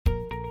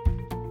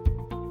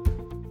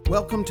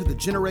Welcome to the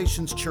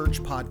Generations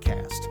Church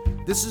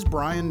podcast. This is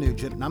Brian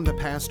Neugent, and I'm the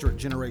pastor at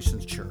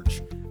Generations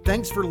Church.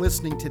 Thanks for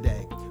listening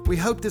today. We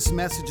hope this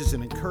message is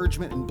an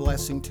encouragement and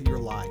blessing to your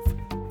life.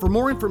 For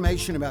more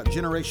information about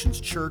Generations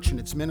Church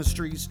and its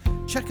ministries,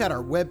 check out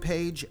our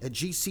webpage at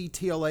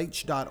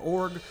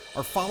gctlh.org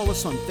or follow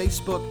us on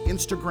Facebook,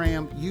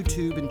 Instagram,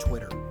 YouTube, and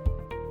Twitter.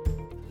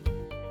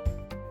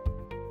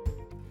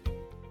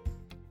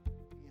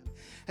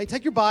 Hey,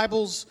 take your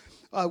Bibles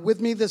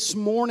with me this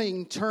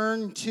morning.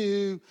 Turn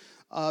to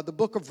the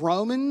book of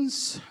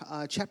Romans,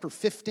 chapter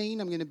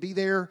 15. I'm going to be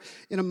there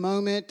in a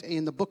moment.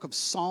 In the book of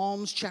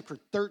Psalms, chapter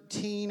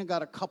 13. I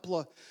got a couple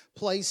of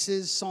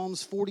places,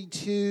 Psalms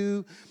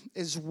 42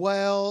 as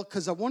well,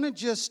 because I want to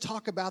just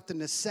talk about the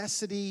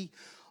necessity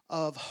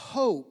of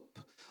hope.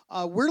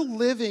 We're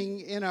living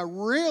in a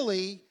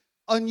really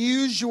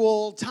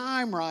unusual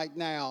time right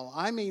now.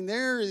 I mean,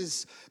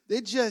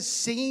 it just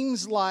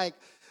seems like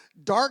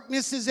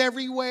darkness is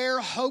everywhere.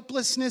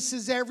 Hopelessness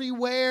is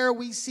everywhere.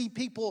 We see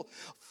people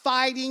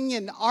fighting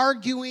and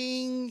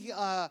arguing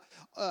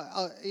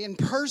in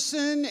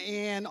person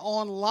and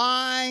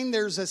online.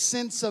 There's a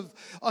sense of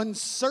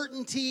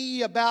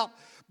uncertainty about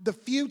the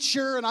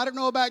future. And I don't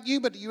know about you,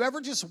 but do you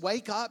ever just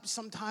wake up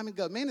sometime and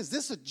go, man, is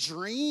this a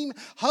dream?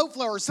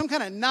 Hopefully, or some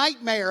kind of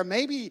nightmare.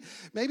 Maybe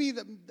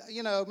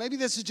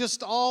this is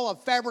just all a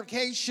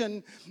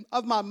fabrication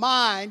of my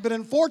mind. But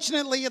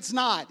unfortunately, it's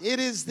not. It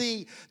is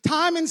the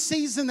time and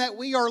season that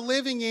we are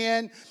living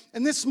in.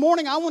 And this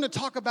morning, I want to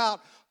talk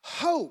about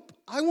hope.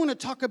 I want to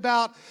talk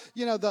about,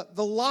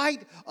 the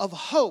light of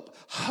hope.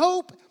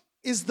 Hope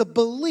is the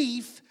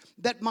belief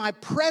that my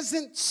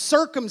present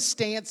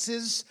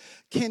circumstances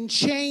can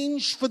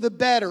change for the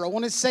better. I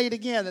want to say it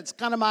again. That's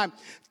kind of my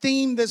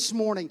theme this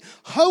morning.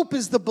 Hope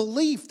is the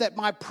belief that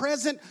my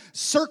present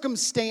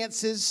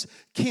circumstances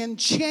can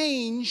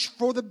change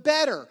for the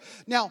better.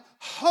 Now,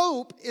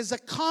 hope is a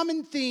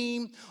common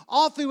theme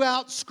all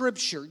throughout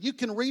Scripture. You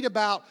can read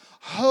about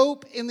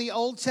hope in the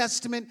Old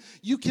Testament.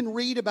 You can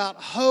read about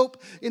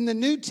hope in the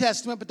New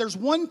Testament. But there's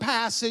one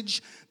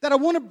passage that I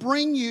want to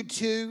bring you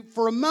to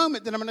for a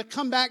moment, then I'm going to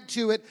come back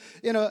to it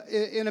in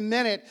a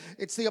minute.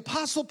 It's the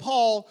Apostle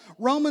Paul,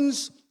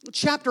 Romans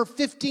chapter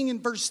 15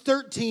 and verse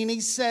 13.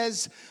 He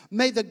says,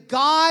 "May the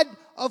God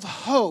of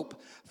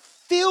hope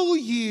fill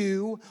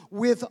you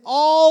with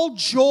all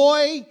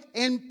joy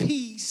and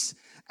peace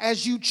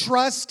as you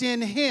trust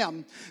in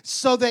Him,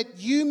 so that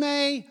you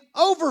may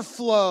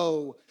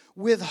overflow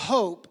with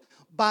hope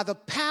by the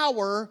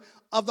power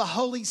of the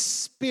Holy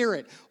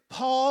Spirit."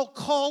 Paul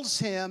calls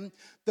Him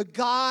the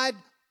God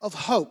of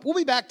hope. We'll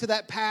be back to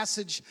that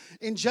passage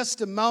in just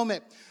a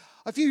moment.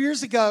 A few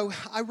years ago,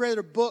 I read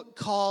a book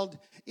called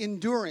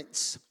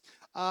Endurance,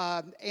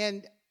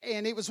 and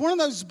it was one of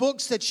those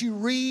books that you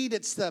read.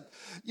 It's that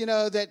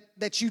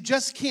you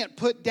just can't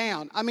put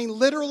down. I mean,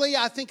 literally,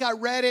 I think I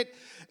read it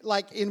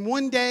like in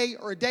one day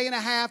or a day and a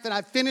half, and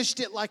I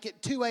finished it like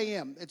at 2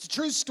 a.m. It's a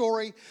true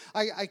story.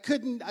 I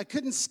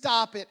couldn't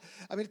stop it.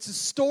 I mean, it's a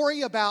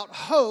story about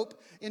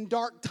hope in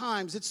dark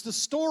times. It's the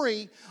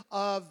story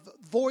of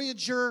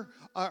Voyager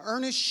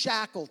Ernest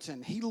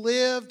Shackleton. He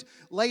lived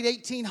late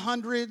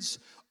 1800s,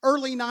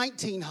 early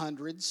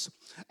 1900s,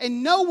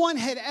 and no one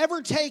had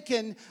ever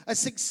taken a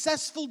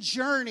successful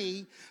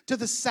journey to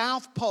the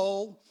South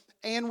Pole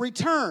and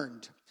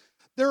returned.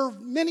 There are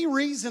many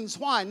reasons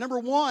why. Number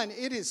one,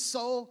 it is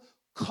so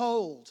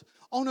cold.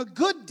 On a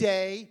good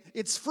day,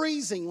 it's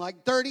freezing,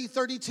 like 30,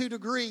 32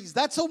 degrees.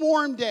 That's a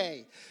warm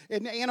day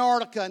in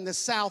Antarctica and the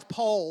South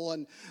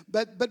Pole.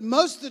 But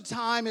most of the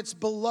time, it's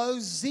below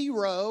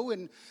zero,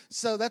 and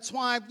so that's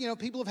why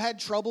people have had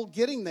trouble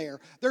getting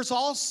there. There's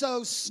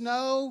also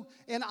snow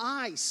and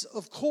ice,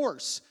 of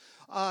course.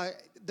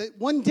 The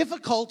one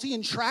difficulty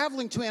in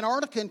traveling to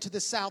Antarctica and to the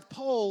South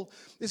Pole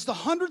is the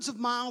hundreds of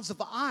miles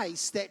of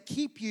ice that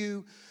keep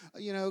you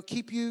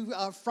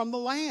from the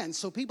land.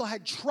 So people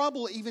had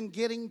trouble even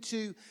getting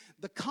to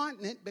the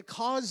continent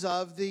because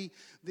of the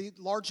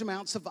large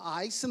amounts of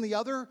ice. And the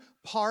other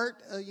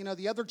part,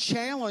 the other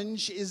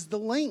challenge is the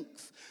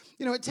length.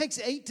 It takes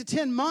 8 to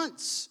 10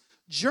 months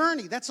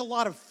journey. That's a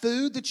lot of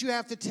food that you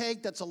have to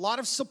take. That's a lot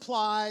of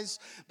supplies.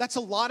 That's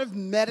a lot of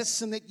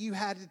medicine that you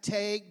had to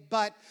take.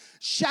 But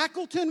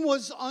Shackleton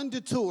was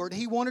undetoured.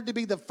 He wanted to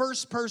be the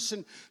first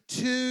person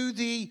to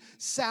the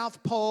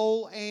South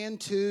Pole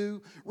and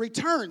to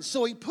return.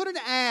 So he put an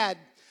ad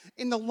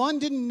in the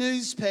London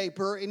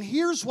newspaper, and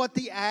here's what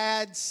the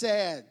ad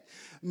said.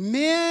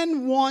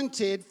 "Men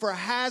wanted for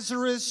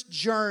hazardous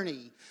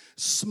journey,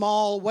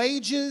 small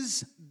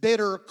wages,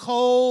 bitter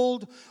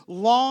cold,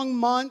 long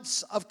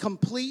months of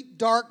complete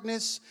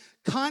darkness,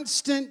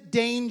 constant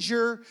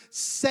danger,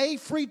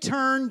 safe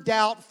return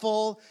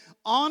doubtful,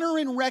 honor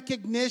and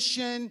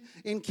recognition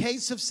in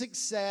case of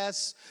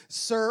success,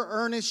 Sir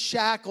Ernest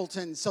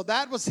Shackleton." So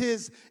that was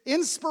his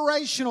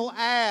inspirational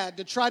ad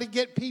to try to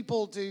get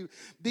people to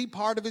be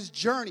part of his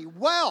journey.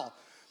 Well,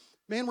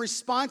 man,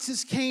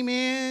 responses came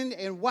in,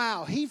 and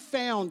wow, he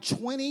found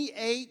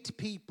 28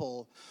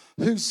 people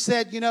who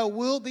said,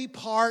 we'll be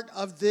part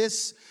of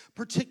this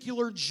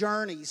particular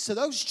journey. So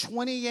those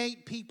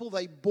 28 people,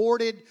 they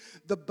boarded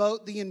the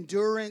boat, the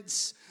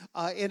Endurance,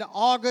 in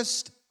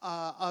August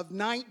of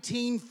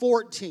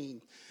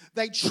 1914.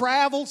 They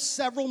travel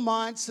several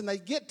months and they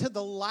get to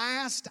the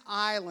last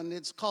island.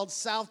 It's called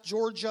South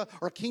Georgia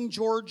or King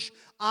George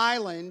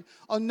Island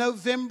on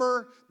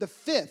November the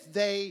 5th.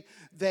 They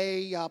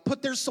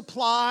put their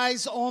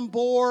supplies on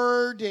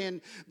board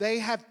and they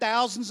have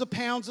thousands of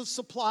pounds of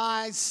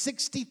supplies,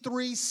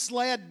 63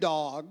 sled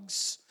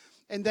dogs,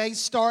 and they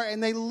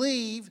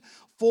leave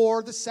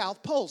for the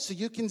South Pole. So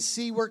you can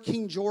see where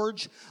King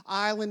George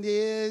Island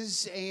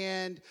is,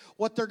 and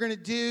what they're going to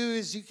do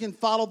is you can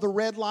follow the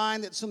red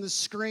line that's on the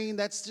screen.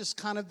 That's just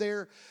kind of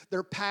their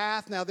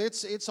path. Now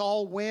it's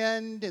all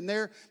wind, and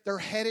they're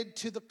headed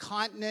to the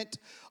continent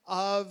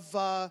of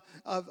the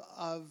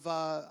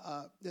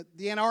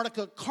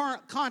Antarctica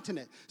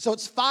continent. So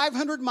it's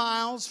 500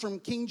 miles from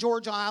King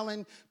George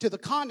Island to the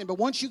continent. But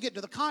once you get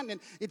to the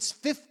continent, it's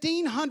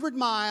 1,500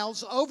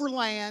 miles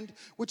overland,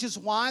 which is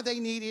why they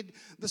needed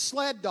the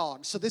sled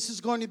dogs. So this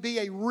is going to be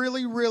a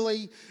really,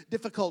 really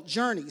difficult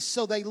journey.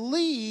 So they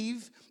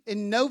leave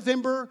in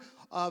November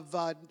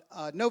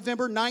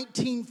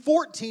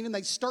 1914, and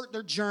they start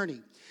their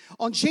journey.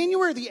 On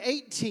January the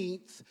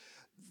 18th,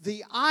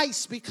 the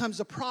ice becomes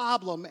a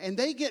problem, and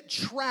they get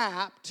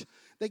trapped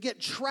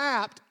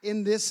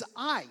in this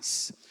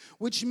ice,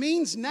 which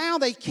means now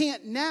they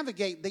can't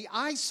navigate. The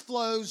ice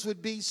flows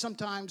would be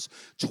sometimes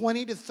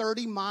 20 to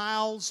 30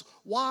 miles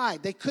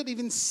wide. They couldn't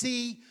even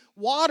see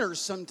water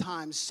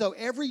sometimes. So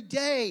every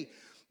day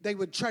they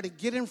would try to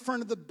get in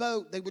front of the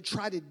boat. They would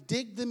try to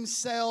dig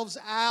themselves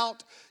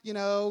out,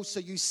 so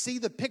you see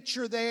the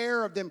picture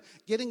there of them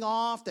getting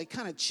off. They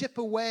kind of chip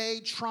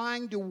away,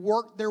 trying to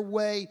work their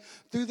way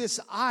through this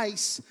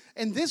ice.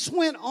 And this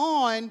went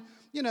on,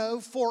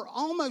 for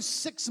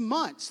almost 6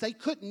 months. They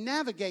couldn't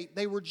navigate.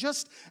 They were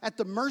just at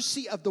the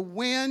mercy of the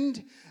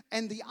wind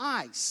and the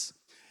ice.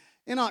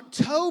 In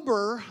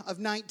October of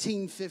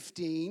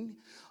 1915,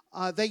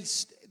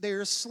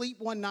 they're asleep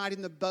one night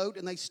in the boat,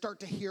 and they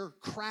start to hear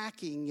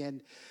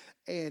cracking,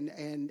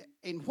 and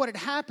what had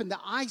happened, the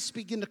ice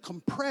began to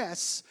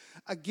compress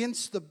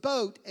against the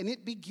boat, and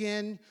it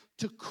began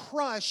to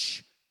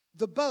crush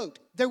the boat.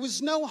 There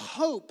was no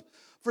hope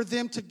for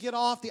them to get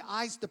off the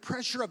ice. The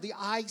pressure of the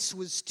ice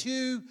was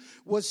too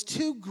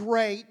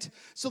great.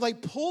 So they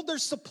pulled their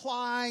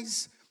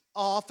supplies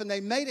off, and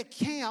they made a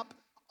camp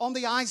on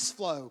the ice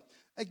floe.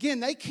 Again,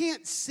 they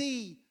can't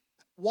see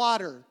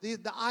water.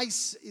 The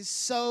ice is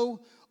so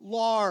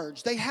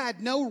large. They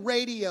had no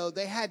radio.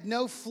 They had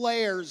no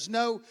flares,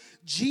 no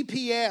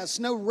GPS,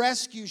 no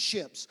rescue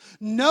ships.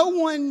 No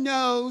one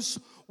knows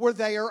where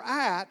they are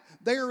at.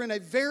 They are in a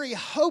very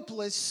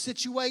hopeless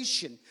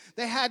situation.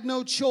 They had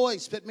no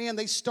choice, but man,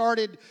 they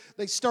started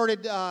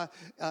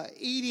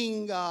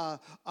eating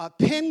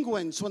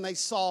penguins when they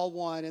saw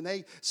one, and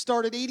they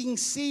started eating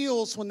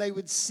seals when they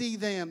would see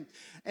them.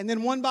 And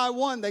then one by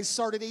one, they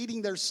started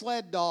eating their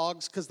sled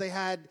dogs because they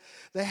had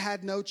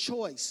no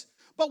choice.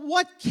 But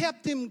what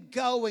kept them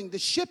going? The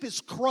ship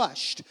is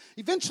crushed.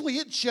 Eventually,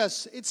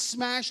 it's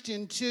smashed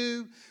in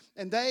two,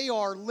 and they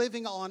are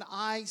living on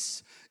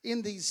ice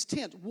in these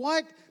tents.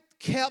 What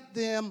kept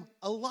them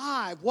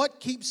alive?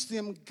 What keeps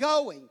them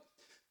going?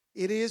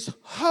 It is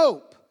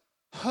hope.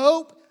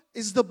 Hope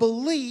is the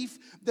belief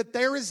that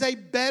there is a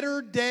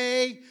better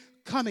day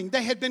coming.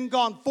 They had been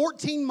gone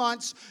 14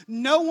 months.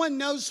 No one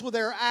knows where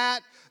they're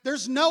at.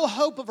 There's no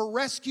hope of a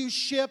rescue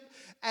ship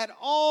at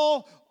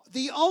all.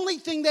 The only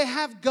thing they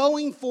have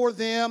going for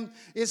them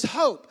is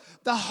hope.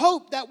 The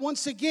hope that,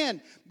 once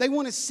again, they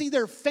want to see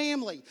their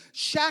family.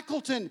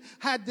 Shackleton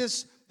had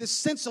this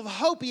sense of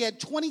hope. He had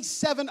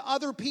 27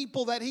 other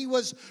people that he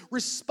was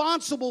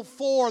responsible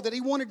for, that he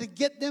wanted to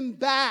get them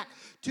back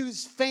to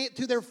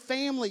their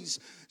families.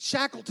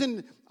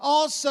 Shackleton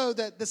also,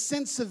 the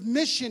sense of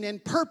mission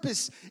and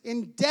purpose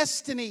and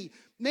destiny.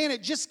 Man,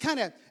 it kind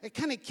of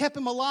kept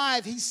him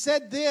alive. He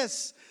said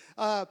this.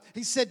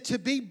 He said, to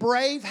be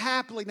brave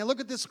happily. Now look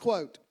at this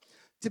quote.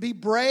 To be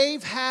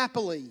brave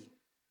happily.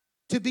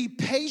 To be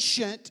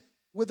patient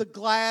with a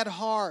glad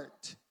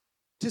heart.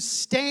 To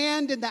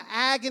stand in the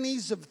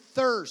agonies of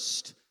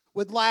thirst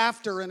with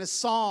laughter and a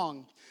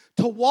song.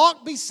 To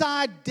walk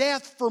beside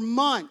death for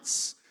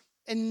months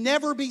and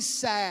never be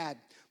sad.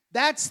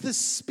 That's the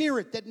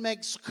spirit that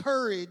makes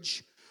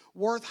courage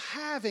worth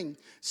having.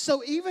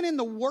 So even in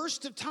the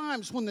worst of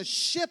times, when the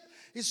ship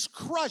is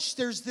crushed,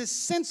 there's this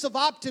sense of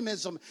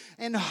optimism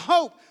and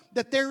hope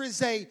that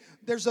there's a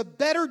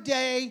better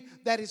day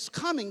that is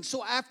coming.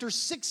 So after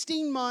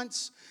 16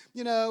 months,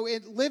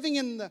 living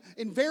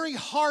in very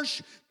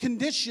harsh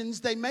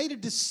conditions, they made a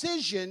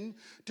decision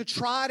to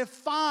try to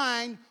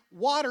find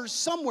water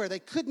somewhere. They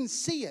couldn't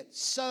see it.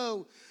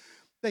 So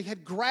They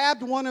had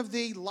grabbed one of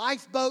the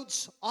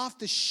lifeboats off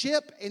the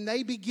ship, and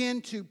they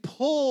began to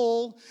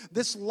pull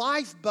this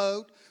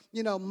lifeboat,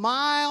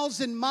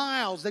 miles and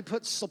miles. They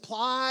put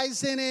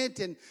supplies in it,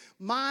 and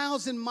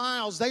miles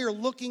they are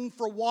looking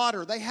for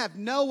water. They have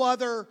no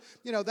other,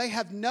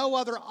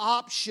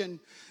 option,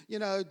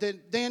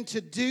 than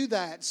to do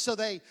that. So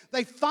they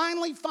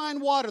finally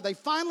find water. They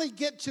finally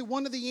get to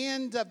one of the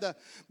end of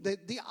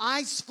the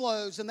ice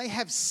floes, and they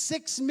have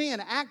 6 men,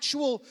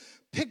 actual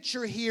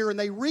picture here, and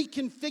they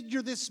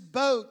reconfigure this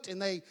boat,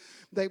 and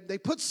they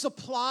put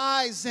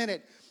supplies in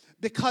it,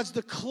 because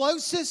the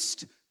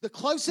closest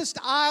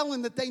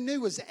island that they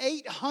knew was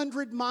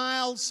 800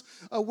 miles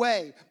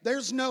away.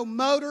 There's no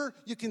motor.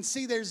 You can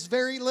see there's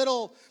very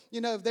little,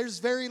 in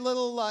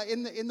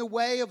the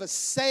way of a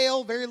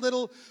sail, very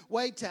little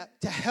way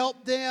to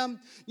help them,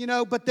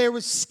 but there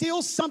was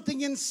still something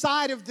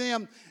inside of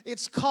them.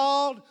 It's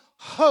called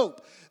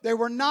hope. They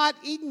were not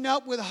eaten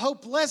up with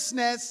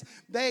hopelessness.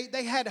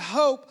 They had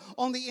hope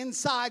on the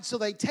inside. So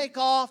they take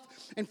off,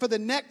 and for the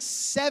next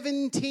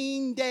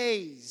 17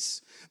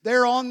 days,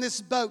 they're on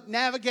this boat,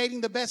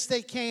 navigating the best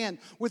they can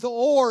with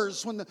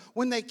oars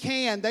when they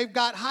can. They've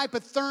got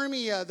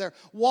hypothermia. Their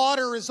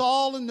water is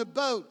all in the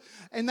boat.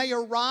 And they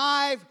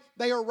arrive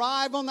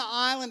on the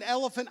island,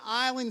 Elephant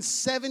Island,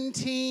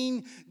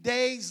 17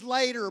 days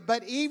later.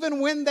 But even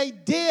when they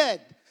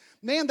did,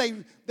 man,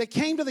 they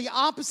came to the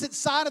opposite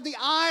side of the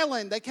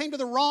island. They came to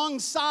the wrong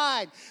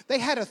side. They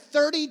had a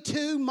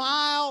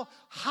 32-mile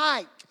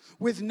hike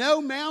with no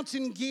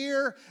mountain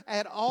gear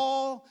at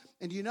all.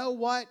 And you know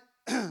what?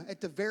 At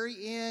the very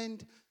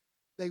end,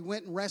 they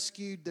went and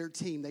rescued their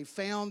team. They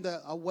found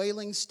a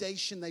whaling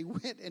station. They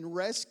went and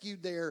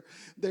rescued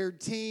their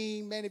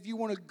team. Man, if you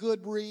want a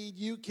good read,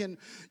 you can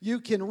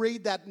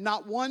read that.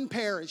 Not one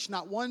perished,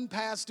 not one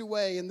passed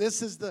away. And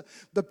this is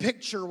the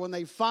picture when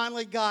they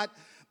finally got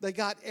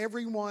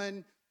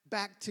everyone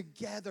back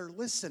together.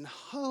 Listen,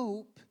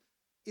 hope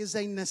is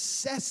a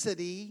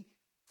necessity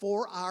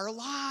for our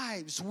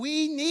lives.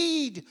 We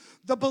need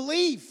the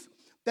belief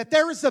that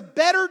there is a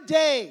better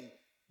day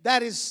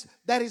that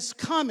is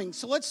coming.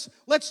 So let's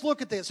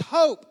look at this.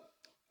 Hope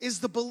is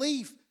the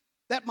belief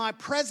that my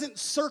present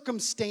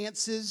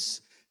circumstances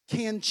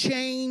can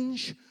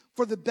change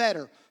for the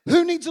better.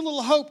 Who needs a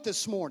little hope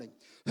this morning?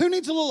 Who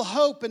needs a little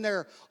hope in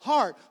their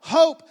heart?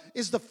 Hope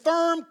is the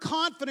firm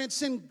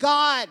confidence in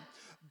God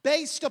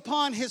based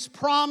upon His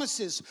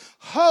promises.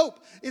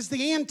 Hope is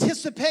the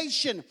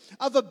anticipation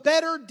of a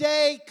better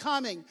day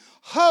coming.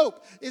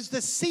 Hope is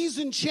the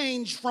season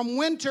change from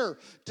winter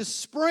to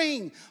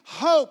spring.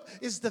 Hope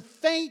is the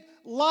faint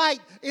light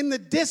in the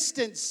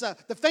distance,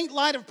 the faint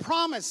light of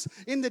promise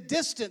in the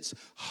distance.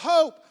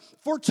 Hope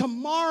for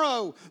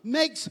tomorrow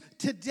makes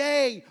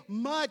today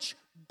much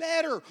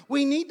better.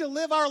 We need to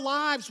live our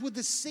lives with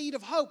the seed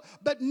of hope,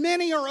 but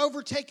many are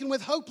overtaken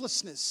with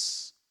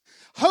hopelessness.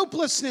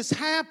 Hopelessness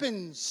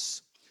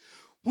happens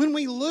when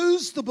we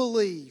lose the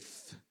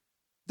belief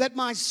that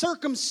my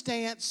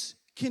circumstance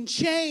can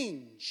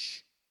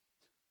change.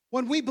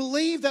 When we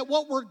believe that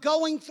what we're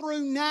going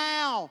through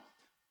now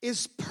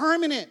is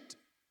permanent.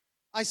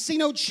 I see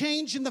no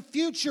change in the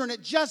future, and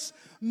it just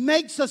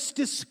makes us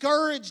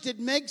discouraged. It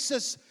makes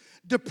us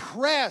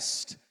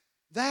depressed.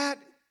 That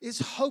is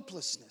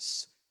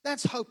hopelessness.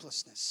 That's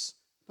hopelessness.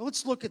 Now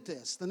let's look at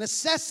this. The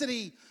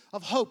necessity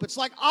of hope. It's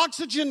like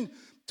oxygen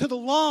to the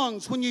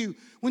lungs. When you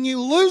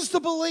lose the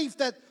belief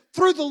that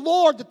through the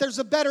Lord that there's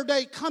a better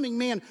day coming,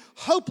 man,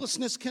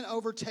 hopelessness can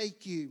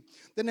overtake you.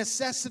 The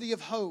necessity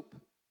of hope.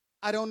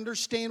 I don't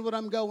understand what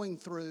I'm going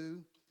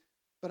through,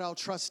 but I'll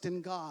trust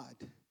in God.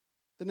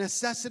 The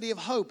necessity of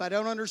hope. I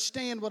don't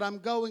understand what I'm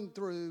going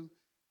through,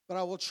 but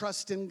I will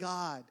trust in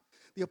God.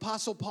 The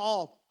Apostle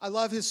Paul, I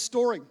love his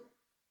story.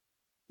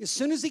 As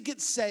soon as he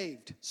gets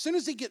saved,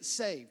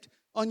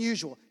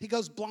 unusual, he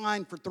goes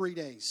blind for 3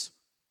 days.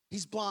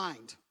 He's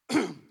blind.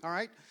 All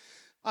right?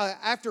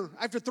 After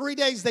 3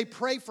 days, they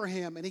pray for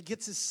him, and he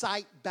gets his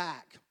sight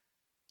back.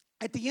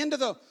 At the end of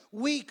the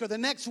week or the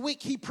next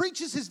week, he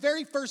preaches his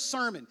very first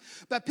sermon.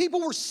 But people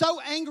were so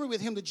angry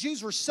with him, the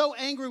Jews were so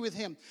angry with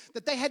him,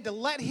 that they had to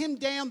let him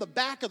down the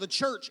back of the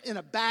church in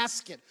a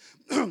basket,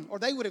 or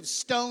they would have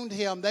stoned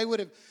him. They would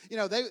have,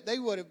 they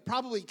would have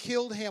probably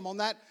killed him on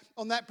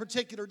that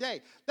particular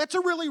day. That's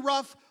a really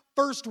rough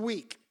first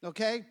week,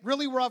 okay?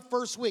 Really rough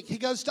first week. He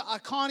goes to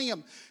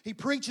Iconium. He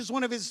preaches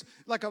one of his,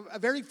 a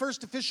very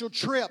first official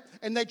trip,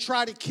 and they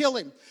try to kill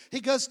him.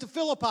 He goes to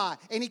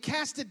Philippi, and he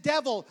cast a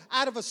devil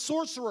out of a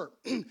sorcerer,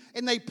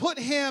 and they put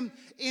him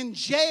in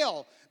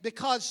jail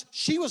because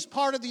she was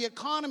part of the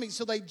economy,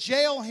 so they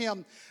jail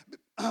him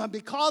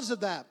because of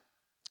that.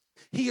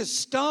 He is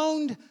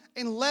stoned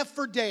and left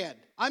for dead.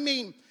 I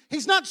mean,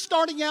 he's not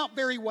starting out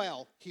very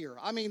well here.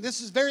 I mean, this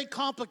is very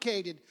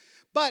complicated.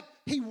 But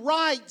he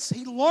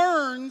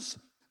learns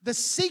the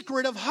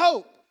secret of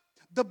hope.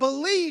 The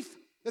belief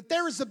that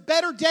there is a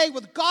better day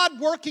with God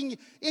working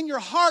in your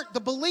heart. The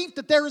belief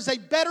that there is a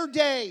better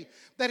day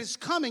that is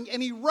coming.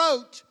 And he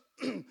wrote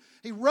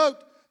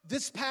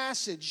this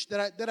passage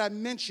that I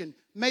mentioned.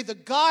 May the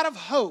God of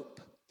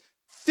hope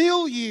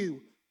fill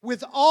you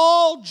with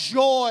all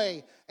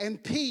joy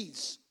and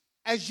peace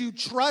as you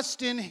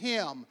trust in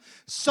Him,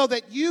 so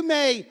that you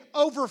may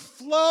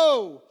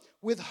overflow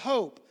with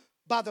hope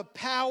by the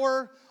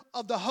power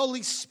of the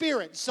Holy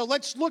Spirit. So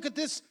let's look at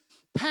this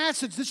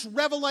passage, this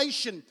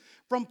revelation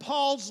from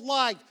Paul's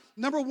life.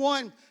 Number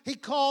one, he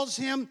calls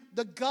Him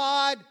the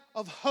God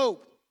of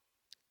hope.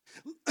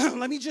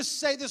 Let me just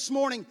say this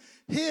morning,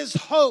 His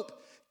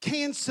hope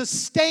can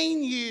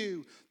sustain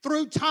you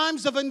through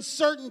times of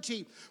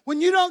uncertainty. When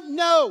you don't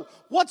know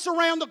what's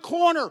around the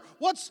corner,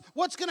 what's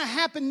going to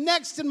happen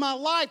next in my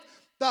life,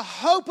 the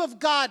hope of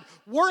God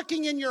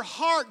working in your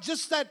heart,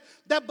 just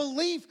that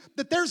belief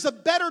that there's a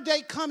better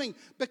day coming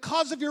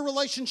because of your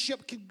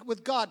relationship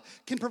with God,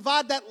 can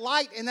provide that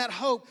light and that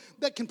hope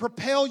that can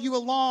propel you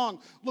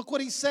along. Look what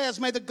he says,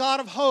 may the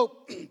God of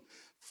hope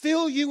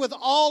fill you with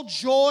all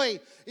joy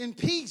and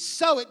peace.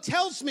 So it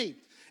tells me,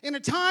 in a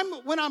time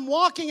when I'm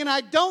walking and I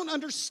don't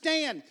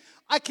understand,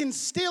 I can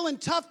still, in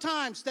tough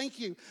times,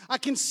 I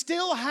can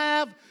still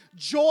have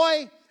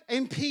joy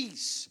and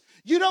peace.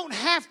 You don't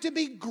have to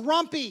be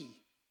grumpy.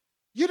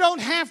 You don't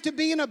have to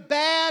be in a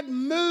bad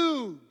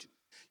mood.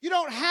 You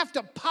don't have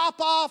to pop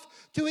off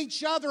to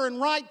each other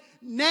and write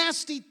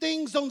nasty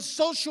things on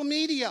social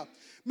media.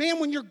 Man,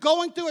 when you're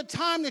going through a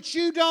time that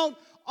you don't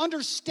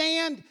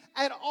understand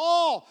at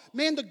all,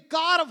 man, the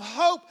God of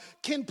hope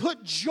can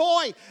put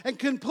joy and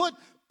can put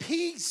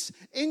peace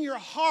in your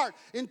heart.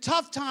 In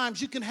tough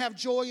times, you can have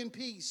joy and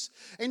peace.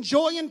 And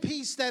joy and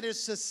peace that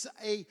is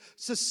a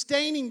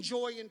sustaining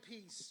joy and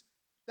peace.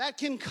 That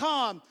can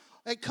come.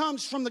 It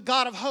comes from the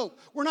God of hope.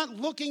 We're not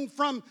looking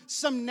from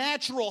some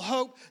natural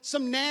hope,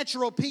 some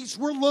natural peace.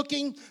 We're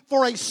looking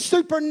for a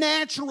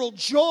supernatural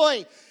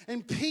joy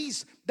and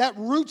peace that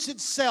roots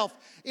itself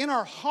in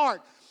our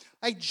heart.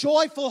 A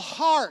joyful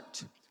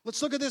heart,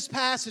 let's look at this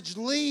passage,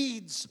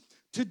 leads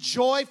to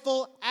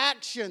joyful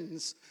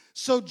actions.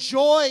 So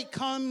joy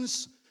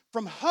comes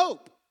from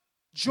hope.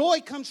 Joy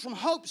comes from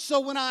hope.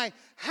 So when I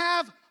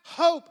have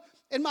hope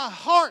in my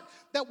heart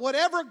that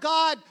whatever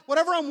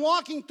I'm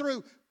walking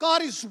through,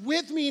 God is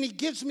with me and He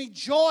gives me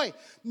joy.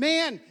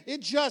 Man,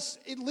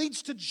 it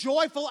leads to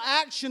joyful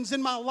actions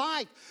in my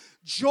life.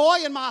 Joy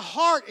in my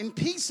heart and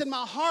peace in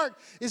my heart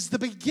is the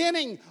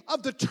beginning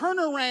of the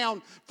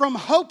turnaround from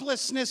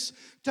hopelessness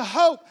to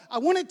hope. I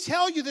want to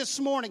tell you this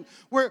morning,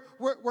 we're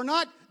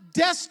not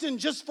destined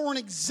just for an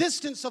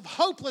existence of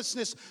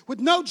hopelessness with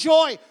no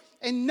joy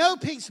and no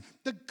peace.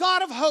 The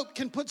God of hope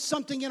can put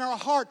something in our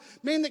heart,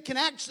 man, that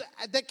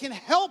can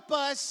help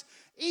us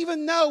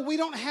even though we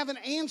don't have an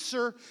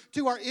answer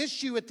to our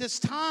issue at this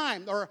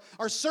time or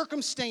our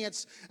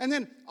circumstance. And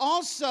then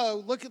also,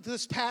 look at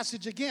this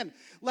passage again.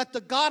 Let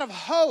the God of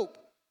hope,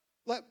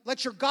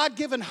 let your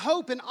God-given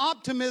hope and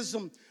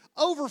optimism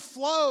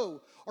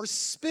overflow or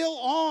spill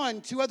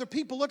on to other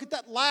people. Look at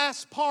that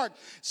last part.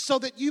 So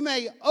that you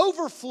may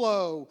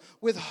overflow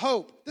with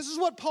hope. This is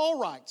what Paul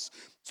writes.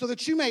 So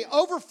that you may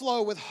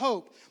overflow with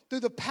hope through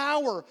the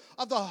power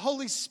of the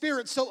Holy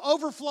Spirit. So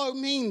overflow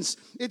means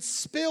it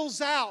spills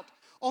out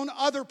on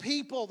other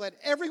people, that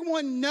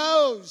everyone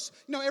knows.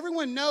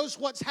 Everyone knows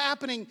what's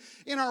happening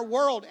in our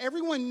world.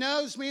 Everyone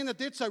knows, man,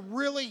 that it's a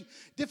really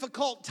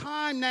difficult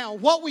time now.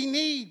 What we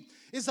need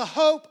is a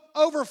hope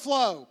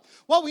overflow.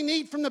 What we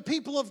need from the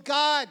people of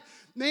God,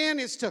 man,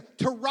 is to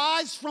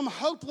rise from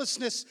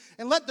hopelessness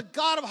and let the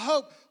God of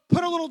hope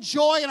put a little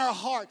joy in our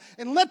heart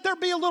and let there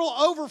be a little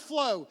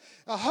overflow,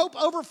 a hope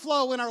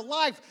overflow in our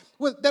life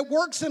that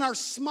works in our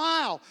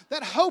smile,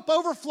 that hope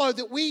overflow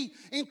that we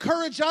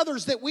encourage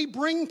others, that we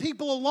bring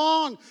people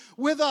along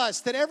with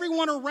us, that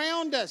everyone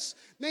around us,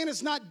 man,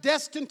 is not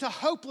destined to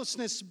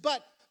hopelessness,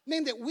 but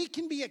man, that we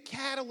can be a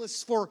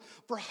catalyst for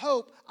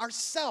hope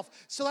ourselves.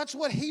 So that's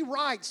what he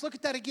writes. Look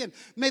at that again.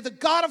 May the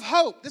God of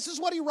hope, this is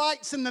what he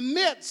writes in the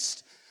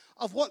midst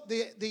of what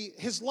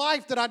his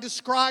life that I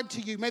described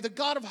to you. May the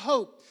God of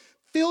hope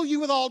fill you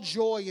with all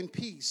joy and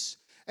peace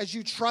as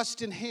you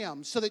trust in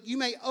Him, so that you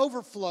may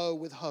overflow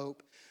with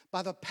hope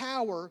by the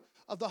power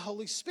of the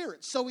Holy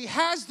Spirit. So he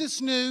has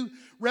this new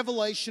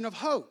revelation of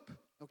hope.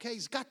 Okay,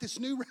 he's got this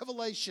new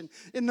revelation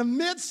in the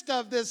midst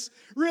of this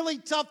really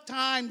tough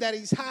time that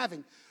he's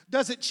having.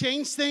 Does it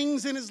change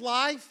things in his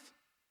life?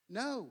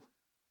 No.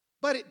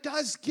 But it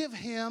does give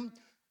him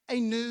a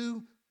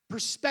new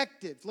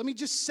perspective. Let me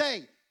just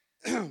say,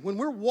 when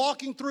we're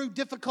walking through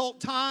difficult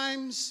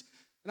times,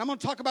 and I'm going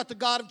to talk about the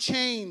God of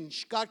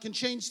change. God can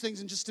change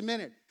things in just a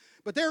minute.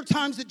 But there are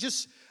times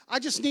that I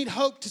just need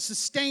hope to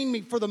sustain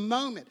me for the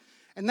moment.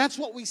 And that's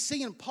what we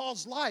see in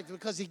Paul's life,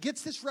 because he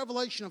gets this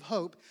revelation of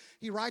hope.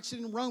 He writes it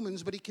in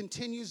Romans, but he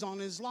continues on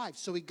his life.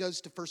 So he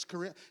goes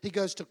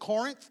to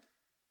Corinth,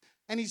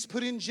 and he's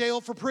put in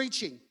jail for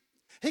preaching.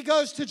 He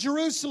goes to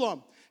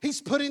Jerusalem.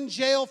 He's put in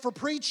jail for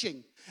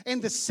preaching.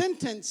 And the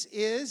sentence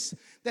is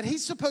that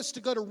he's supposed to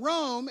go to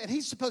Rome, and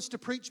he's supposed to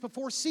preach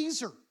before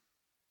Caesar.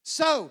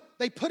 So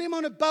they put him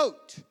on a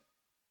boat.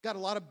 Got a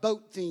lot of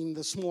boat theme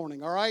this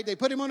morning, all right? They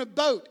put him on a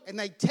boat, and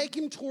they take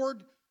him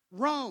toward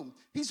Rome.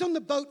 He's on the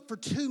boat for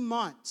 2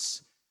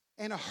 months,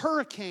 and a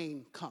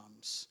hurricane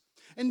comes.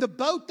 And the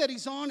boat that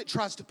he's on, it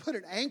tries to put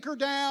an anchor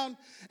down.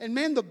 And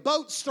man, the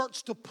boat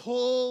starts to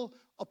pull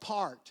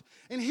apart.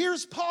 And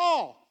here's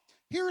Paul.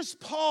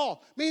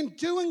 Man,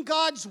 doing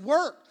God's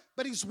work.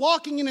 But he's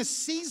walking in a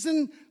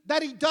season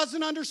that he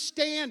doesn't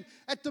understand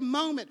at the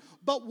moment.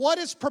 But what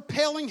is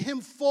propelling him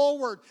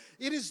forward?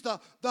 It is the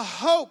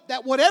hope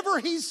that whatever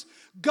he's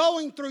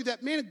going through,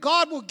 that, man,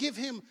 God will give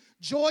him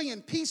joy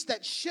and peace.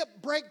 That ship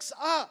breaks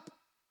up.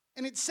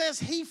 And it says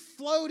he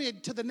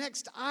floated to the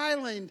next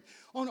island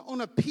on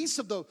a piece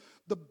of the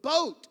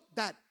boat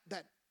that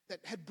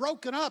had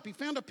broken up. He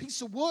found a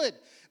piece of wood.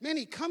 Man,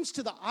 he comes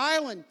to the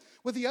island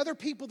with the other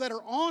people that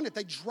are on it.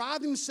 They dry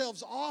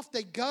themselves off.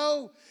 They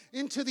go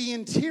into the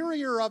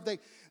interior of the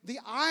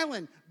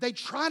island. They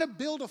try to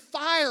build a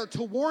fire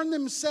to warm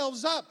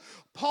themselves up.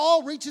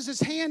 Paul reaches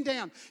his hand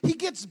down. He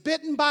gets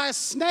bitten by a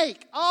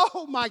snake.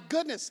 Oh my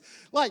goodness.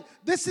 Like,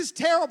 this is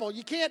terrible.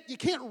 You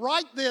can't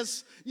write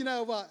this,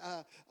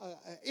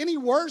 any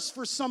worse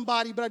for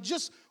somebody, but I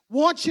just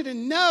want you to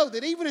know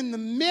that even in the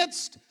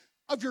midst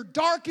of your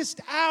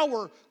darkest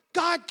hour,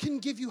 God can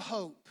give you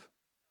hope.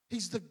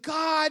 He's the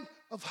God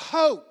of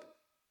hope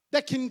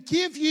that can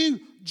give you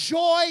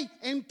joy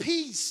and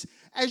peace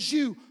as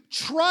you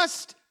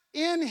trust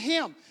in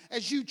Him.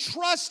 As you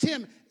trust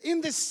Him in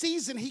this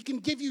season, He can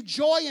give you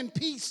joy and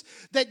peace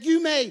that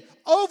you may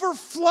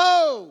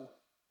overflow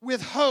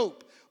with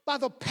hope by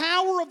the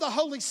power of the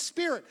Holy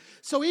Spirit.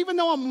 So even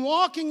though I'm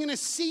walking in a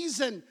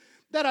season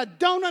that I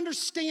don't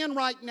understand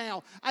right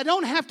now, I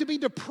don't have to be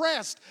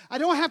depressed. I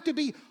don't have to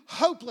be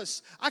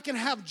hopeless. I can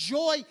have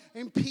joy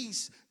and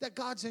peace that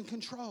God's in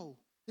control.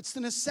 It's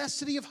the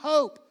necessity of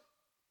hope.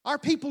 Our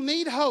people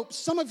need hope.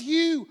 Some of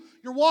you,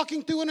 you're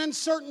walking through an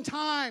uncertain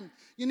time.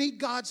 You need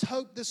God's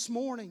hope this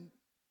morning.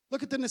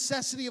 Look at the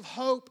necessity of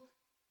hope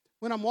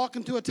when I'm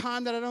walking through a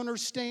time that I don't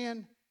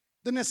understand.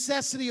 The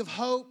necessity of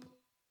hope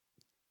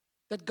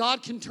that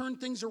God can turn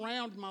things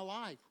around in my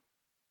life.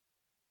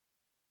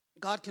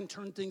 God can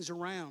turn things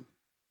around.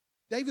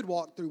 David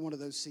walked through one of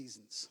those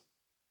seasons.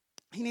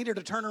 He needed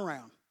a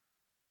turnaround.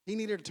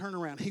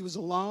 He was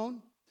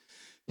alone.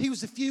 He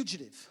was a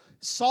fugitive.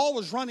 Saul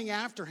was running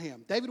after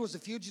him. David was a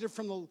fugitive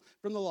from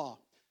the law.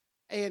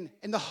 And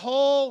the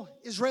whole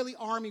Israeli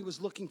army was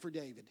looking for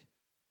David.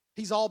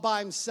 He's all by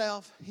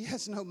himself. He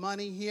has no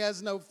money. He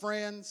has no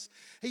friends.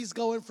 He's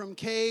going from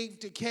cave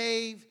to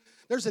cave.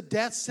 There's a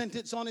death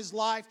sentence on his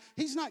life.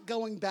 He's not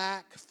going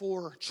back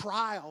for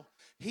trial.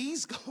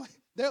 He's going...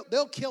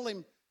 They'll kill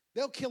him.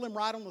 They'll kill him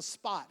right on the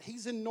spot.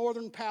 He's in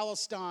northern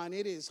Palestine.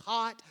 It is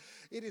hot.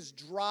 It is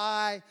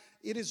dry.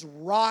 It is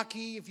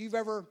rocky. If you've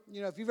ever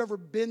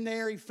been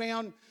there, he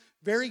found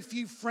very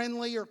few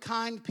friendly or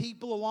kind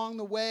people along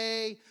the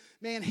way.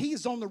 Man,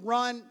 he's on the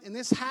run, and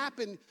this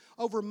happened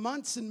over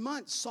months and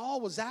months.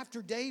 Saul was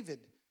after David,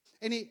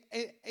 and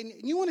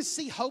you want to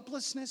see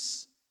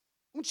hopelessness?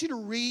 I want you to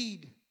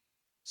read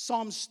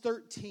Psalms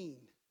 13.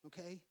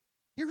 Okay,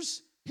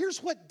 here's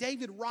what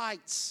David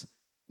writes.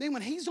 Then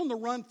when he's on the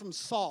run from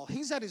Saul,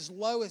 he's at his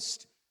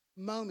lowest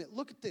moment.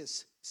 Look at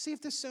this. See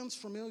if this sounds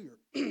familiar.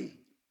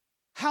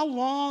 How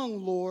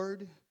long,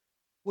 Lord,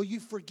 will you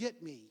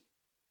forget me?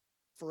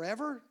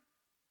 Forever?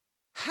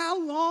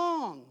 How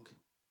long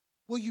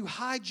will you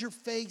hide your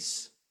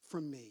face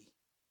from me?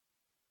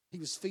 He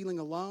was feeling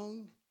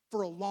alone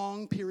for a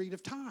long period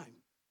of time.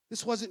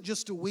 This wasn't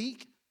just a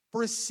week.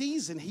 For a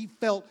season, he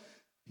felt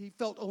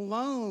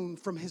alone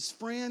from his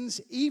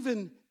friends,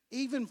 even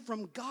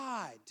from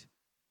God.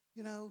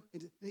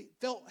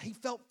 He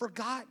felt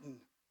forgotten.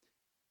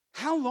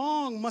 How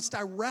long must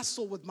I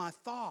wrestle with my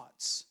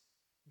thoughts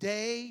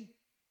day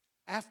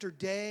after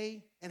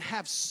day and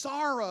have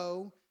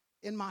sorrow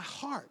in my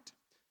heart?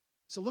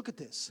 So look at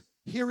this.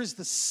 Here is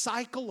the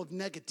cycle of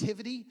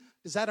negativity.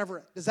 Does that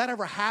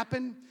ever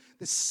happen?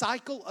 The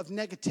cycle of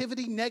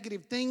negativity,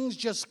 negative things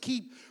just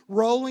keep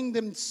rolling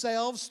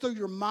themselves through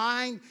your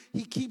mind.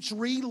 He keeps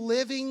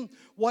reliving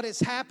what has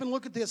happened.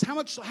 Look at this.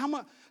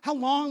 How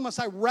long must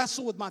I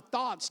wrestle with my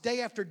thoughts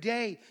day after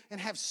day and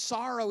have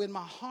sorrow in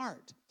my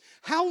heart?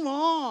 How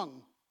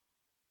long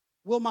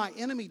will my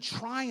enemy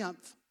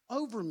triumph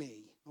over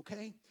me?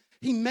 Okay?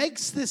 He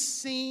makes this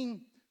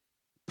seem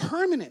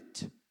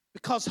permanent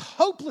because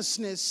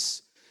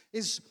hopelessness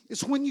is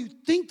when you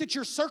think that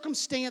your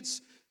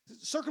circumstances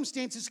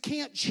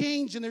can't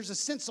change, and there's a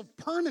sense of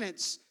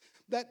permanence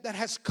that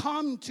has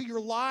come to your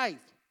life.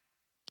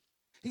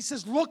 He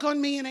says, look on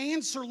me and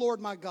answer, Lord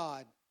my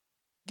God.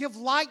 Give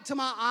light to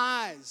my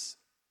eyes,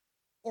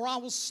 or I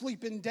will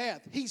sleep in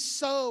death. He's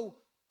so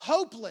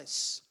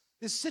hopeless.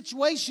 This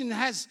situation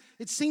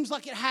it seems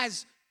like it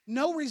has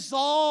no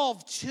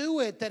resolve to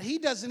it, that he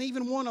doesn't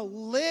even want to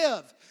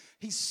live.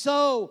 He's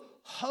so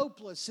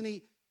hopeless.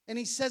 And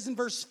he says in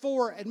verse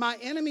 4, and my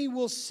enemy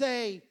will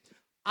say,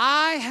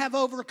 I have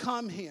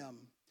overcome him,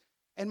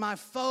 and my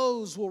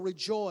foes will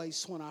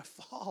rejoice when I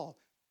fall.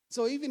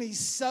 So even he's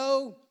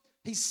so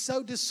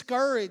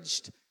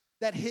discouraged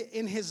that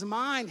in his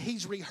mind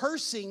he's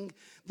rehearsing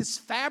this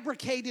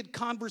fabricated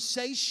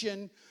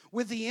conversation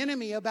with the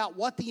enemy about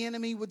what the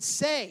enemy would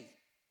say.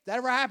 That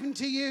ever happened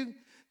to you?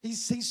 He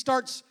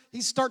starts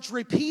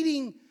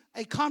repeating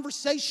a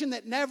conversation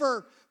that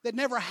never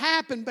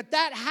happened, but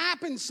that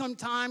happens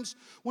sometimes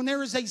when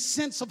there is a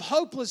sense of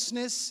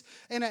hopelessness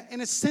and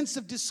a sense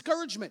of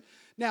discouragement.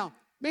 Now,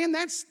 man,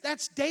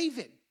 that's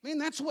David. Man,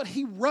 that's what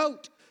he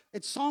wrote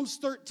at Psalms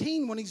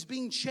 13 when he's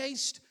being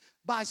chased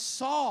by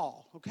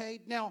Saul. Okay,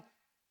 now,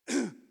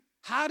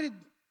 how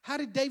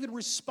did David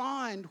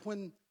respond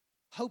when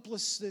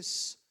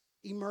hopelessness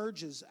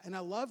emerges? And I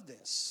love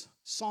this.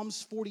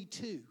 Psalms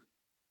 42.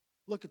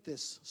 Look at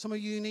this. Some of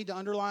you need to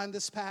underline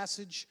this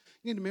passage.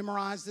 You need to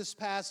memorize this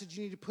passage.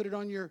 You need to put it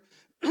on your,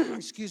 you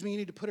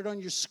need to put it on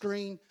your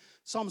screen.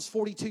 Psalms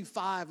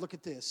 42:5. Look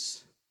at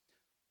this.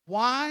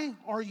 Why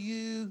are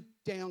you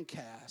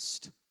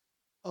downcast,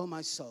 O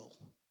my soul?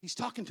 He's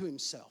talking to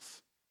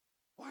himself.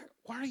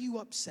 Why are you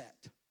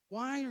upset?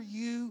 Why are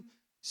you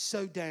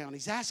so down?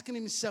 He's asking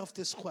himself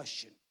this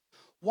question.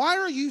 Why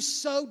are you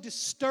so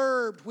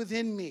disturbed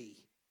within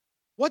me?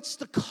 What's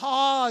the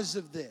cause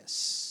of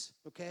this?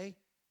 Okay?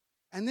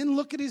 And then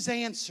look at his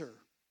answer.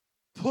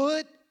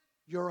 Put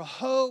your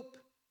hope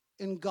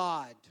in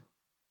God,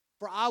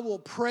 for I will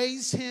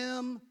praise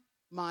him,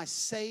 my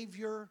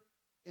Savior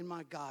and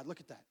my God. Look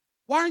at that.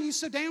 Why are you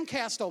so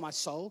downcast, O my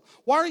soul?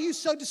 Why are you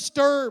so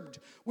disturbed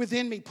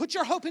within me? Put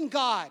your hope in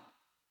God,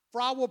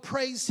 for I will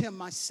praise him,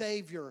 my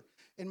Savior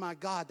and my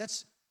God.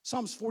 That's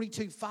Psalms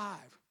 42:5.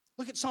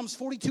 Look at Psalms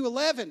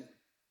 42:11.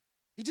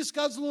 He just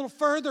goes a little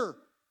further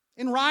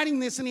in writing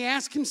this, and he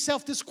asks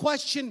himself this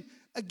question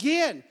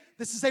again.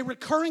 This is a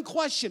recurring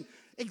question.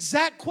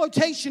 Exact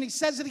quotation. He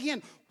says it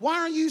again. Why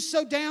are you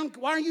so down?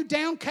 Why are you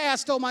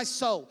downcast, O my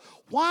soul?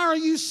 Why are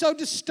you so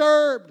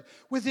disturbed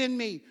within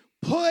me?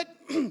 Put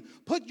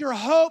your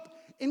hope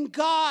in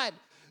God.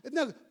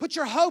 No, put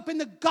your hope in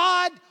the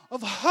God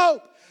of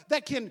hope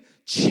that can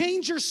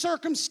change your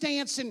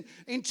circumstance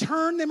and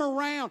turn them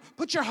around.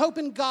 Put your hope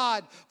in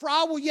God, for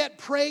I will yet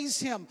praise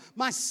him,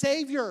 my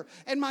Savior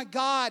and my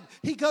God.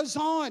 He goes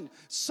on,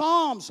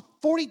 Psalms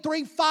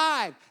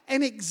 43:5,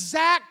 an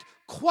exact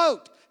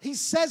quote. He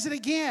says it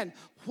again.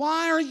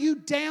 Why are you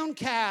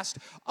downcast,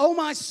 O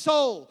my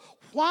soul?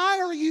 Why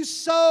are you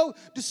so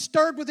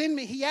disturbed within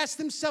me? He asked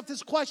himself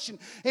this question,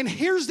 and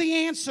here's the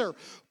answer.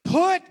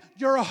 Put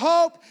your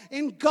hope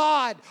in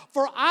God,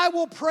 for I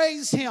will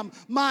praise him,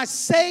 my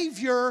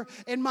Savior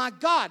and my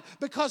God.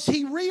 Because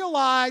he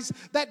realized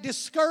that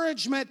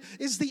discouragement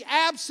is the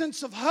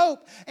absence of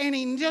hope, and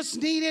he just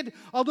needed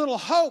a little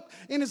hope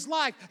in his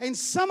life. And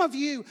some of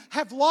you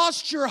have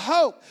lost your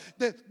hope,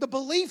 the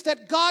belief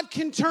that God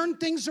can turn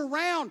things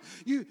around.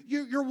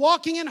 You're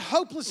walking in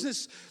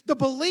hopelessness, the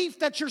belief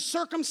that your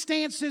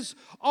circumstances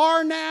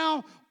are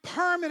now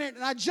permanent.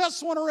 And I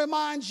just want to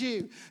remind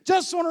you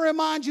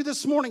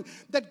this morning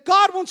that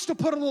God wants to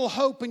put a little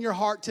hope in your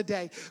heart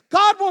today.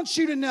 God wants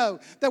you to know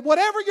that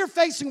whatever you're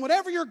facing,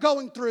 whatever you're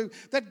going through,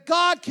 that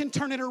God can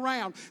turn it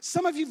around.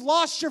 Some of you've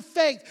lost your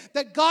faith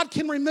that God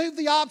can remove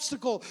the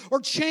obstacle or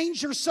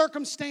change your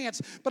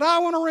circumstance. But I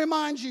want to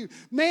remind you,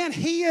 man,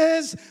 he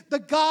is the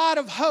God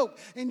of hope.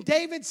 And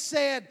David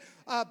said,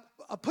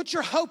 put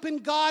your hope in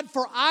God,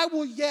 for I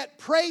will yet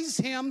praise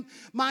him,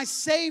 my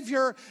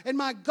Savior and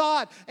my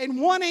God.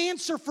 And one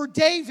answer for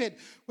David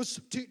was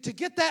to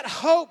get that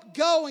hope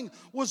going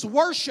was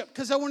worship.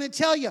 Because I want to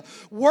tell you,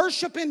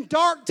 worship in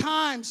dark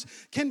times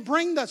can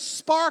bring the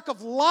spark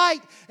of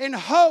light and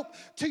hope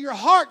to your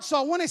heart. So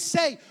I want to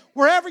say,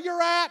 wherever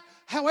you're at,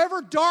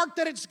 however dark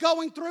that it's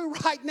going through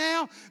right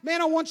now,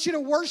 man, I want you to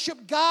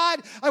worship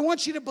God. I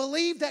want you to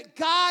believe that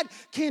God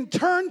can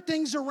turn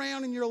things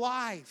around in your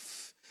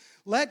life.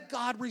 Let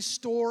God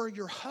restore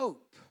your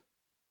hope.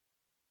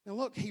 Now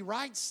look, he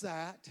writes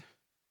that,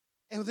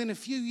 and within a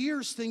few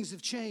years, things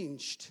have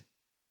changed.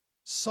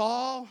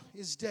 Saul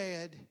is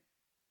dead,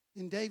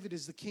 and David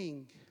is the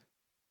king.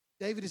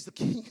 David is the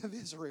king of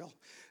Israel.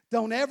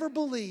 Don't ever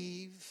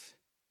believe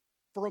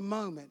for a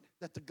moment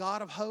that the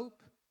God of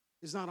hope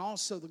is not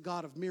also the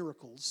God of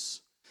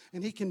miracles.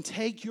 And he can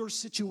take your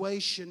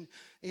situation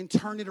and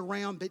turn it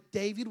around. But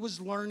David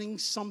was learning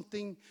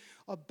something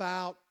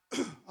about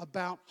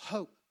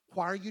hope.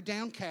 Why are you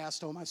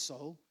downcast, O my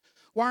soul?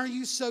 Why are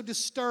you so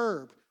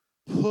disturbed?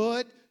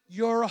 Put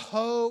your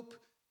hope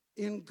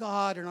in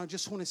God. And I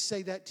just want to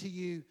say that to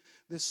you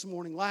this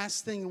morning.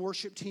 Last thing,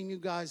 worship team, you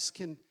guys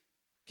can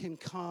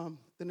come.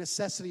 The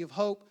necessity of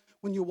hope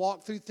when you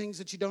walk through things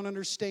that you don't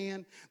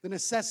understand. The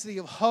necessity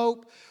of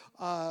hope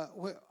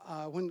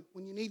when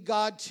you need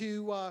God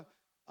to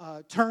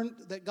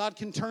that God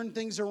can turn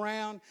things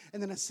around.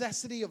 And the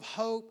necessity of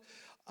hope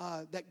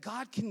that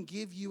God can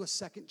give you a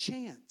second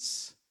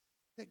chance.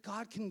 That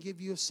God can give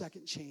you a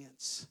second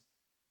chance.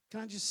 Can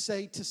I just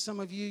say to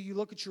some of you, you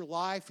look at your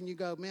life and you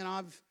go, man,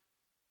 I've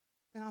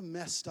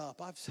messed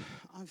up.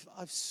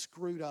 I've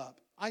screwed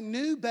up. I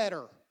knew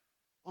better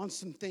on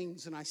some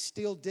things and I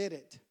still did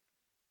it.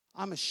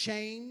 I'm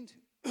ashamed.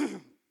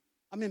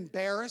 I'm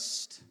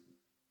embarrassed.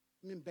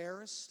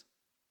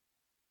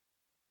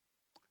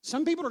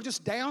 Some people are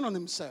just down on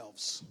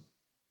themselves.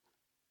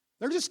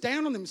 They're just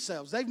down on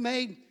themselves. They've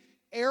made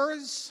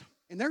errors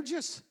and they're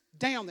just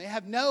down. They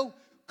have no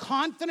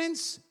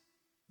confidence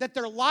that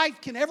their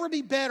life can ever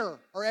be better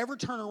or ever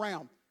turn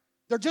around.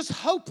 They're just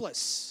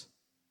hopeless.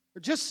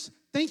 They're just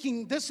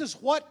thinking this is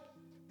what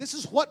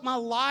my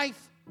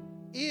life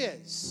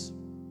is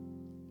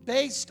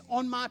based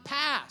on my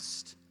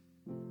past.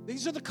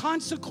 These are the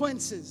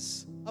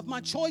consequences of my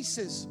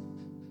choices.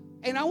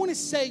 And I want to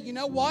say, you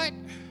know what?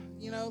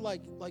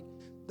 Like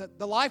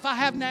the life I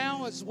have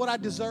now is what I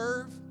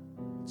deserve.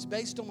 It's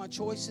based on my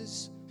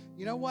choices.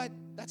 You know what?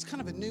 That's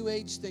kind of a new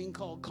age thing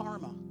called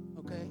karma,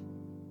 okay?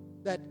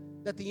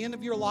 That the end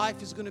of your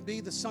life is going to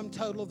be the sum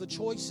total of the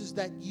choices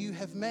that you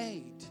have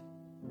made.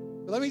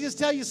 But let me just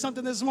tell you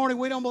something this morning.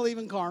 We don't believe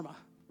in karma.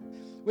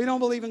 We don't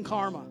believe in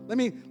karma. Let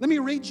me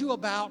read you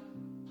about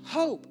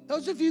hope.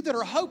 Those of you that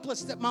are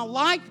hopeless that my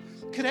life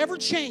could ever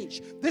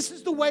change, this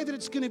is the way that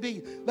it's going to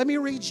be. Let me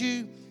read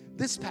you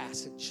this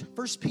passage.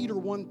 1 Peter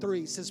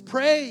 1:3 says,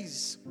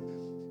 "Praise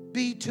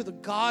be to the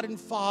God and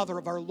Father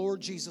of our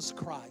Lord Jesus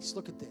Christ."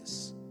 Look at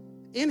this.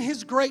 "In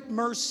His great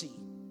mercy,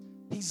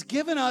 He's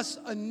given us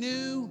a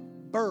new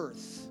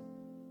birth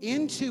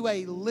into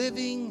a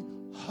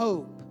living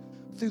hope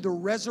through the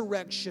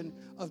resurrection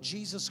of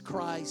Jesus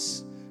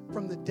Christ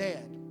from the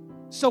dead."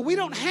 So we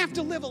don't have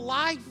to live a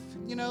life,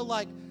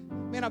 like,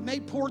 man, I've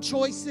made poor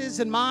choices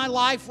and my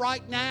life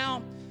right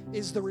now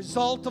is the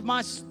result of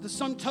the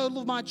sum total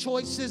of my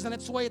choices, and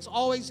it's the way it's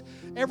always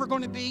ever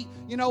going to be.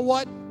 You know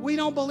what? We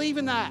don't believe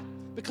in that,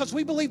 because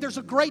we believe there's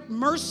a great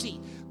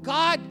mercy.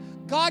 God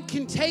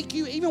can take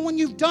you even when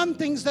you've done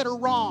things that are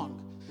wrong.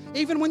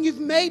 Even when you've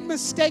made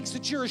mistakes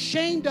that you're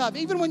ashamed of.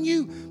 Even when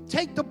you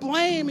take the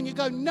blame and you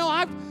go, no,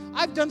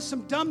 I've done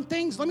some dumb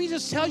things. Let me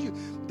just tell you,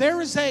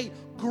 there is a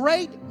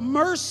great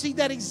mercy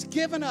that He's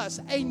given us.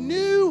 A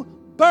new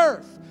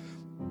birth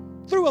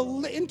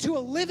into a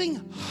living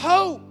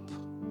hope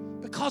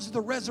because of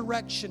the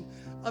resurrection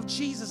of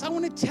Jesus. I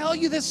want to tell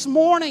you this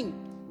morning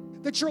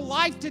that your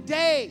life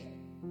today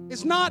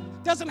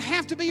doesn't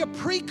have to be a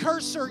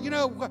precursor,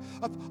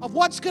 of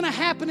what's going to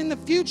happen in the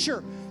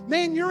future.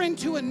 Man, you're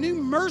into a new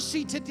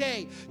mercy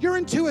today. You're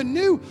into a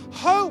new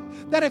hope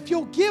that if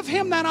you'll give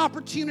Him that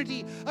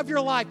opportunity of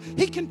your life,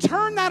 He can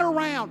turn that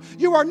around.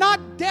 You are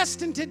not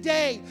destined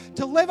today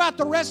to live out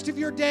the rest of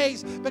your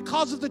days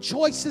because of the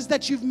choices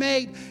that you've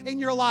made in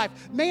your life.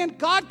 Man,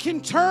 God can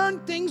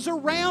turn things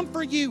around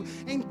for you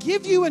and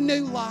give you a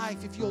new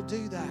life if you'll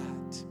do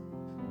that.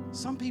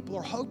 Some people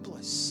are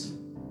hopeless.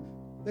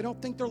 They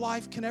don't think their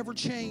life can ever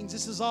change.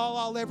 This is all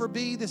I'll ever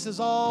be. This is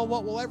all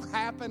what will ever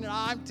happen. And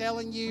I'm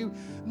telling you,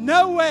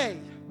 no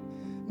way.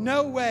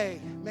 No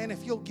way. Man,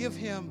 if you will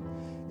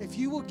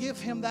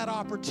give Him that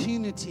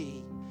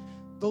opportunity,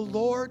 the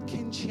Lord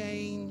can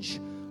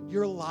change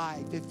your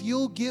life. If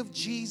you'll give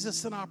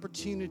Jesus an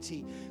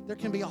opportunity, there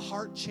can be a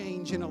heart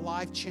change and a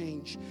life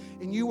change.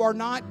 And you are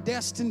not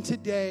destined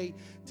today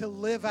to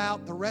live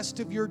out the rest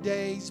of your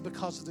days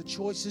because of the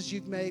choices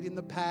you've made in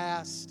the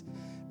past.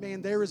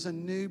 Man, there is a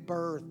new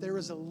birth. There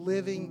is a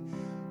living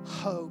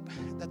hope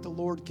that the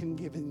Lord can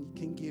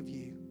give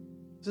you.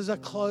 So as I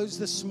close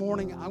this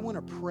morning, I want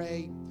to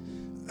pray.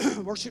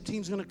 Worship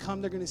team's going to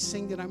come. They're going to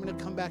sing it. I'm going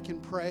to come back and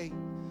pray.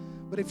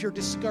 But if you're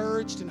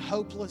discouraged and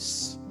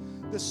hopeless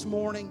this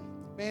morning,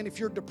 man, if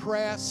you're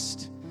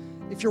depressed,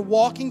 if you're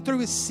walking through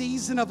a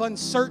season of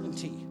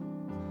uncertainty,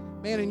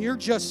 man, and you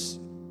just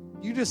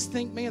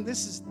think, man,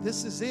 this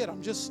is it.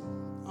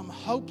 I'm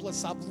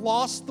hopeless. I've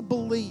lost the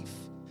belief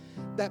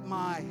that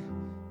my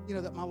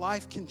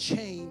life can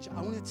change.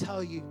 I want to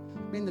tell you,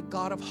 man, the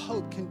God of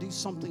hope can do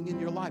something in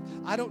your life.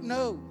 I don't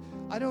know,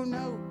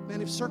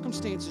 man, if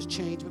circumstances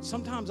change, but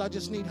sometimes I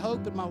just need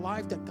hope in my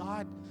life that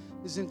God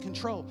is in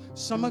control.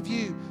 Some of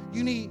you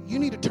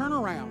need a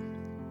turnaround.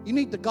 You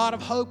need the God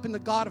of hope and the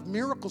God of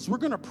miracles. We're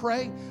going to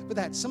pray for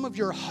that. Some of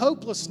your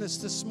hopelessness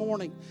this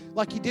morning,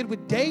 like you did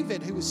with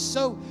David, who was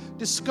so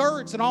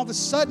discouraged, and all of a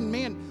sudden,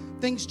 man,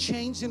 things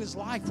changed in his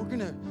life. We're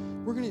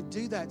going to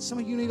do that. Some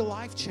of you need a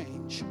life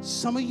change.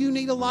 Some of you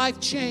need a life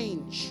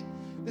change.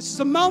 This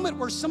is a moment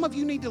where some of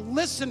you need to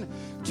listen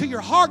to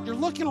your heart. You're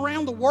looking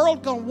around the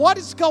world going, what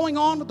is going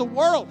on with the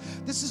world?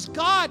 This is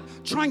God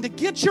trying to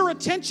get your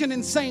attention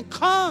and saying,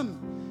 come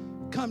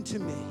to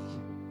me.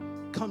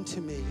 Come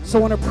to me. So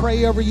I want to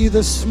pray over you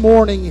this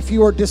morning. If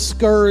you are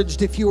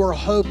discouraged, if you are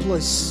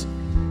hopeless,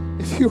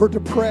 if you are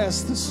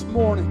depressed this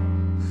morning,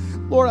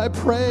 Lord, I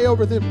pray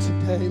over them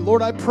today.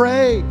 Lord, I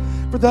pray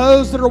for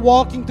those that are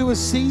walking through a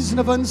season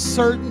of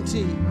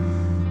uncertainty.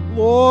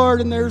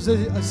 Lord, and there's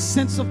a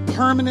sense of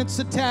permanence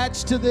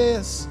attached to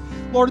this.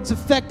 Lord, it's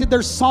affected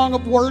their song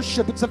of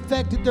worship. It's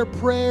affected their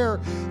prayer.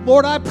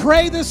 Lord, I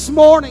pray this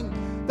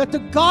morning that the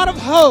God of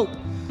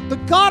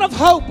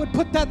hope would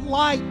put that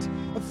light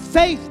of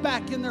faith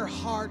back in their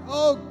heart.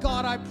 Oh,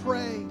 God, I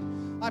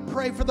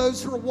pray for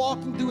those who are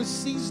walking through a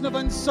season of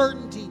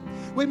uncertainty.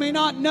 We may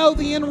not know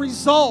the end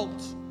result,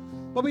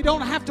 but we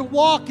don't have to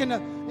walk in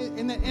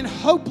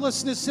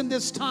hopelessness in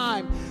this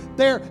time.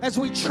 As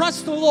we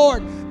trust the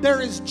Lord,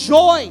 there is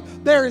joy,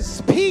 there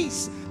is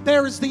peace,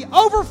 there is the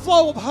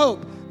overflow of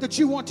hope that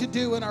you want to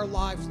do in our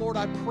life. Lord,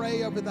 I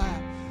pray over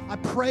that. I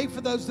pray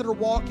for those that are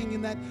walking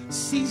in that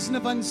season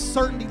of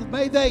uncertainty.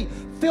 May they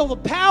feel the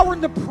power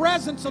and the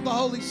presence of the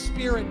Holy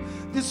Spirit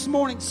this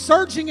morning,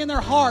 surging in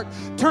their heart,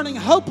 turning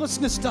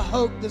hopelessness to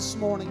hope this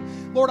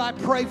morning. Lord, I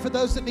pray for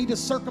those that need a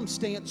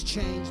circumstance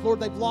change. Lord,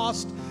 they've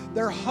lost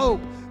their hope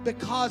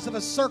because of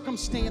a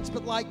circumstance.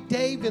 But like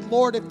David,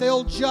 Lord, if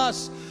they'll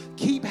just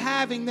keep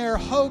having their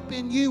hope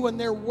in you and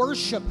their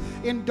worship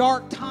in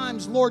dark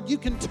times, Lord, you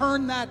can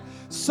turn that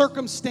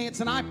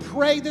circumstance. And I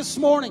pray this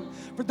morning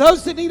for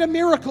those that need a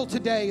miracle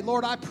today,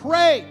 Lord, I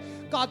pray,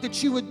 God,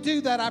 that you would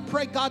do that. I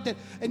pray, God, that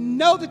and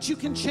know that you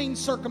can change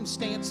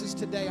circumstances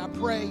today. I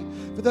pray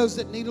for those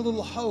that need a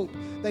little hope.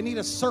 They need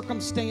a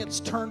circumstance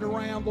turned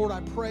around. Lord,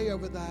 I pray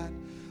over that.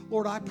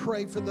 Lord, I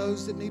pray for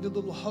those that need a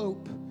little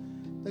hope.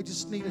 They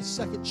just need a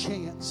second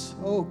chance.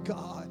 Oh,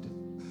 God.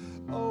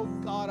 Oh,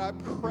 God, I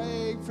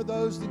pray for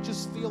those that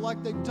just feel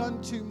like they've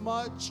done too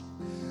much.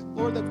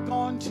 Lord, they've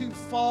gone too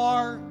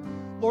far.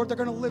 Lord, they're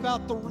going to live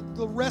out the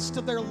rest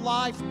of their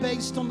life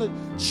based on the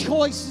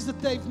choices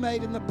that they've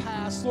made in the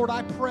past. Lord,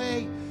 I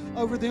pray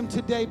over them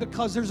today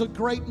because there's a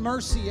great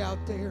mercy out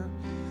there.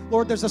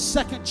 Lord, there's a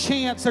second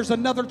chance. There's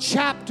another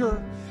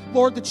chapter,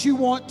 Lord, that you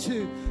want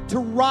to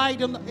write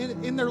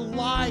in their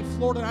life.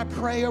 Lord, and I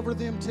pray over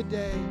them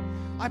today.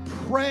 I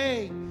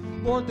pray,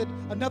 Lord, that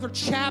another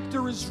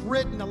chapter is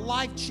written, a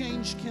life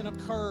change can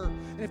occur.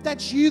 And if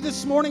that's you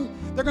this morning,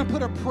 they're going to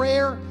put a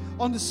prayer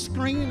on the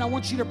screen, and I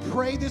want you to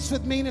pray this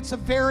with me. And it's a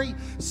very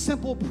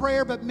simple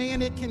prayer, but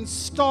man, it can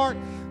start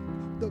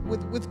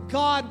with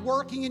God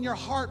working in your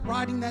heart,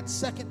 writing that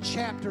second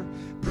chapter.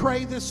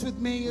 Pray this with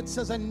me. It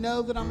says, I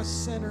know that I'm a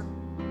sinner.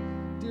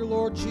 Dear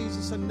Lord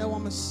Jesus, I know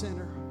I'm a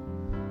sinner.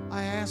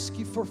 I ask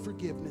you for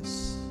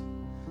forgiveness.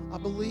 I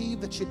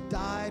believe that you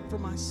died for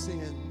my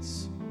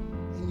sins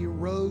and you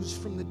rose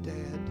from the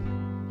dead.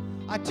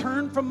 I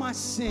turn from my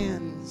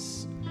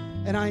sins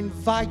and I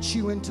invite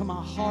you into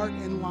my heart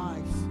and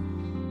life.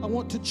 I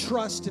want to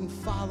trust and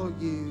follow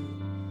you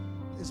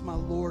as my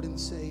Lord and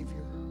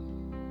Savior.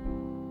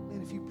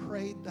 And if you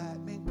prayed that,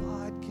 man,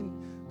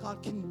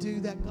 God can do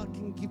that. God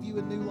can give you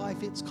a new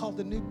life. It's called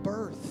a new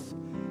birth.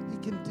 He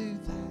can do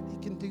that. He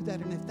can do that.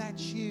 And if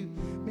that's you,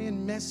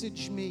 man,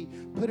 message me.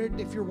 Put it,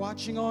 if you're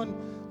watching on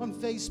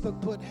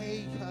Facebook, put,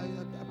 hey,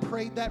 I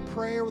prayed that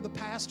prayer with the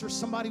pastor.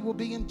 Somebody will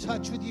be in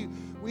touch with you.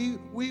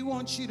 We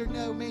want you to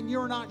know, man,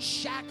 you're not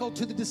shackled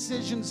to the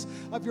decisions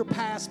of your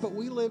past, but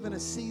we live in a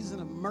season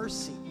of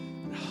mercy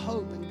and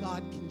hope, and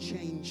God can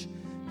change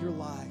your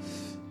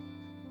life.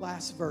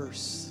 Last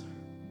verse.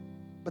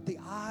 But the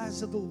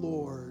eyes of the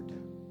Lord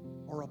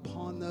are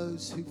upon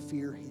those who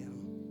fear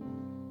him,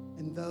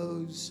 and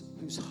those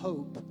whose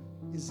hope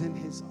is in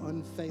his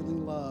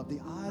unfailing love.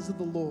 The eyes of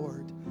the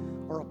Lord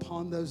are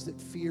upon those that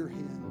fear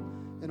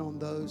him, and on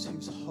those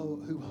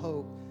who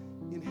hope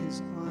in his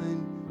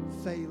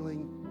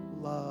unfailing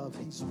love.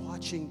 He's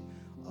watching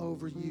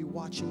over you,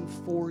 watching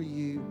for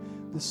you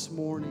this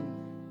morning.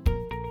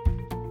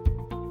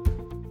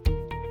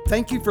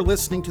 Thank you for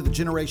listening to the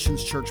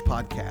Generations Church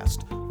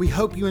podcast. We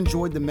hope you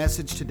enjoyed the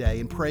message today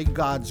and pray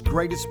God's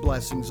greatest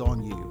blessings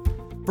on you.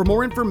 For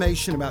more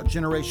information about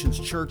Generations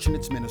Church and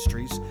its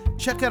ministries,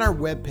 check out our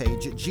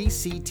webpage at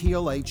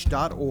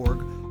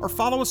gctlh.org or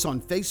follow us on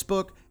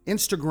Facebook,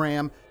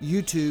 Instagram,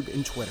 YouTube,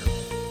 and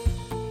Twitter.